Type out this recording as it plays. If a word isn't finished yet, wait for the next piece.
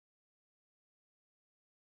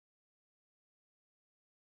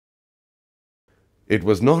It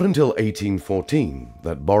was not until 1814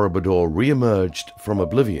 that Borobudur re-emerged from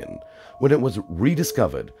oblivion when it was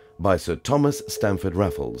rediscovered by Sir Thomas Stamford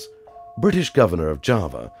Raffles, British Governor of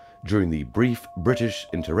Java during the brief British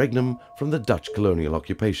interregnum from the Dutch colonial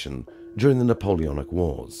occupation during the Napoleonic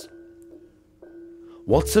Wars.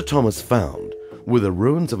 What Sir Thomas found were the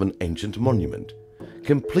ruins of an ancient monument,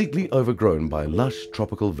 completely overgrown by lush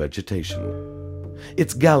tropical vegetation.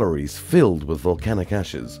 Its galleries filled with volcanic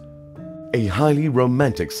ashes, a highly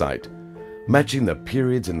romantic sight, matching the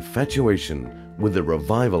period's infatuation with the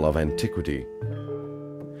revival of antiquity.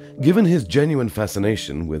 Given his genuine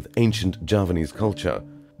fascination with ancient Javanese culture,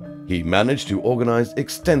 he managed to organize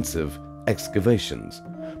extensive excavations,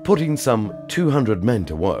 putting some 200 men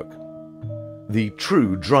to work. The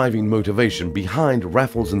true driving motivation behind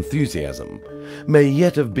Raffles' enthusiasm may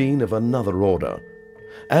yet have been of another order.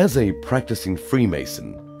 As a practicing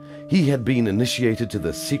Freemason, he had been initiated to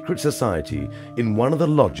the secret society in one of the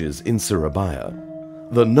lodges in Surabaya.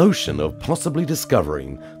 The notion of possibly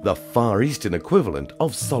discovering the Far Eastern equivalent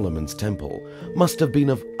of Solomon's Temple must have been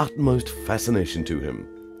of utmost fascination to him.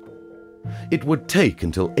 It would take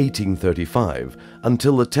until 1835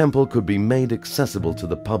 until the temple could be made accessible to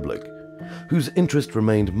the public, whose interest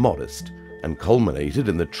remained modest and culminated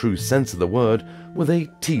in the true sense of the word with a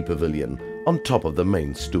tea pavilion on top of the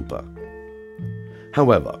main stupa.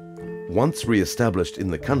 However, once re-established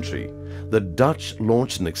in the country, the Dutch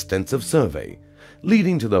launched an extensive survey,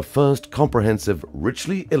 leading to the first comprehensive,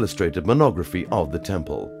 richly illustrated monography of the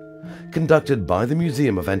temple, conducted by the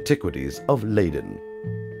Museum of Antiquities of Leiden.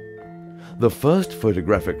 The first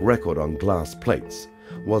photographic record on glass plates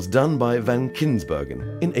was done by Van Kinsbergen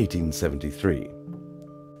in 1873.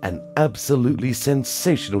 An absolutely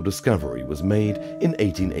sensational discovery was made in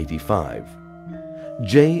 1885.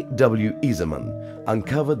 J. W. Iserman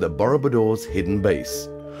uncovered the Borobudur's hidden base,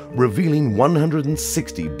 revealing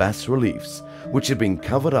 160 bas-reliefs which had been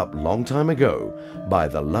covered up long time ago by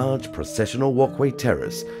the large processional walkway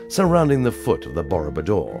terrace surrounding the foot of the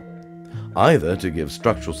Borobudur, either to give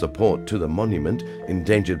structural support to the monument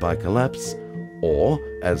endangered by collapse, or,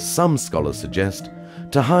 as some scholars suggest,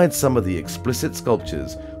 to hide some of the explicit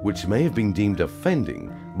sculptures which may have been deemed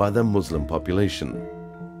offending by the Muslim population.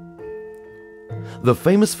 The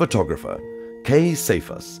famous photographer K.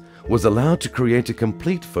 Cephas was allowed to create a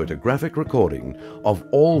complete photographic recording of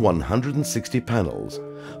all 160 panels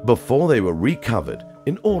before they were recovered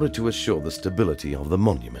in order to assure the stability of the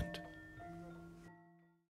monument.